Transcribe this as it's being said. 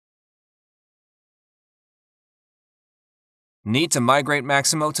Need to migrate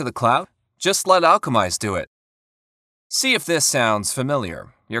Maximo to the cloud? Just let Alchemize do it. See if this sounds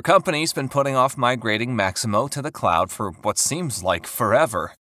familiar. Your company's been putting off migrating Maximo to the cloud for what seems like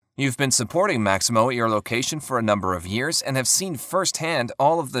forever. You've been supporting Maximo at your location for a number of years and have seen firsthand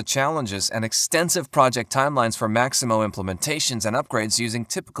all of the challenges and extensive project timelines for Maximo implementations and upgrades using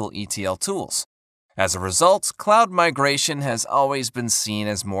typical ETL tools. As a result, cloud migration has always been seen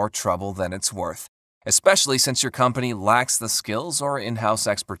as more trouble than it's worth, especially since your company lacks the skills or in-house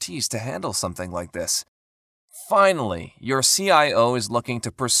expertise to handle something like this. Finally, your CIO is looking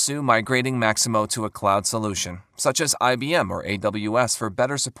to pursue migrating Maximo to a cloud solution, such as IBM or AWS, for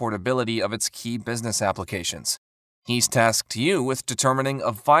better supportability of its key business applications. He's tasked you with determining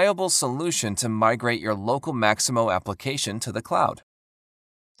a viable solution to migrate your local Maximo application to the cloud.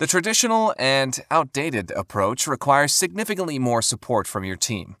 The traditional and outdated approach requires significantly more support from your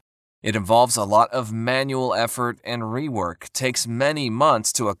team. It involves a lot of manual effort and rework, takes many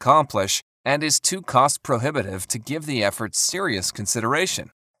months to accomplish, and is too cost-prohibitive to give the effort serious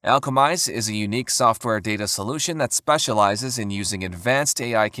consideration. Alchemize is a unique software data solution that specializes in using advanced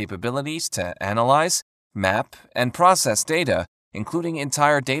AI capabilities to analyze, map, and process data, including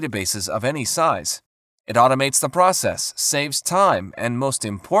entire databases of any size. It automates the process, saves time, and most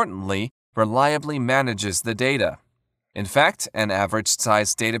importantly, reliably manages the data. In fact, an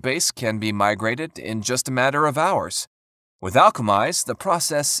average-sized database can be migrated in just a matter of hours. With Alchemize, the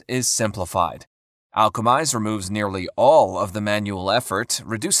process is simplified. Alchemize removes nearly all of the manual effort,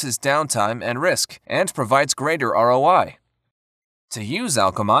 reduces downtime and risk, and provides greater ROI. To use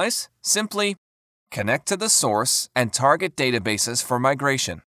Alchemize, simply connect to the source and target databases for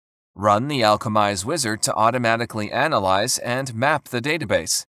migration. Run the Alchemize wizard to automatically analyze and map the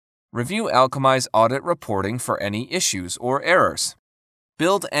database. Review Alchemize audit reporting for any issues or errors.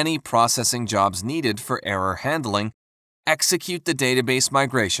 Build any processing jobs needed for error handling. Execute the database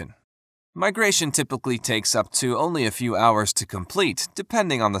migration. Migration typically takes up to only a few hours to complete,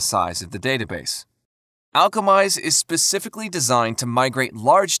 depending on the size of the database. Alchemize is specifically designed to migrate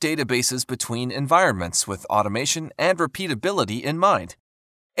large databases between environments with automation and repeatability in mind.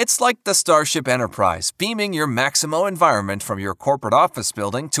 It's like the Starship Enterprise, beaming your Maximo environment from your corporate office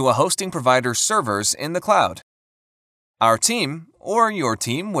building to a hosting provider's servers in the cloud. Our team, or your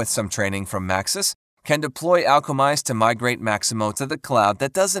team with some training from Maxis, can deploy Alchemize to migrate Maximo to the cloud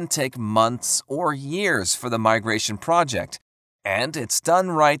that doesn't take months or years for the migration project, and it's done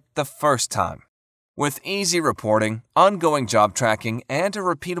right the first time. With easy reporting, ongoing job tracking, and a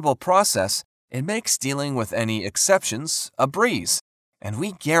repeatable process, it makes dealing with any exceptions a breeze, and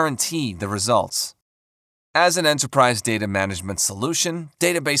we guarantee the results. As an enterprise data management solution,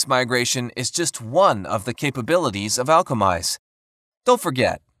 database migration is just one of the capabilities of Alchemize. Don't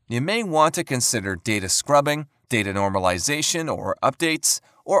forget, you may want to consider data scrubbing, data normalization or updates,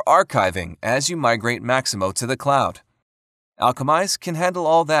 or archiving as you migrate Maximo to the cloud. Alchemize can handle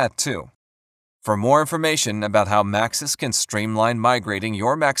all that too. For more information about how Maxis can streamline migrating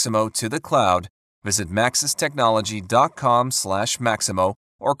your Maximo to the cloud, visit maxistechnology.com/Maximo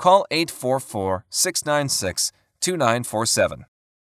or call 844-696-2947.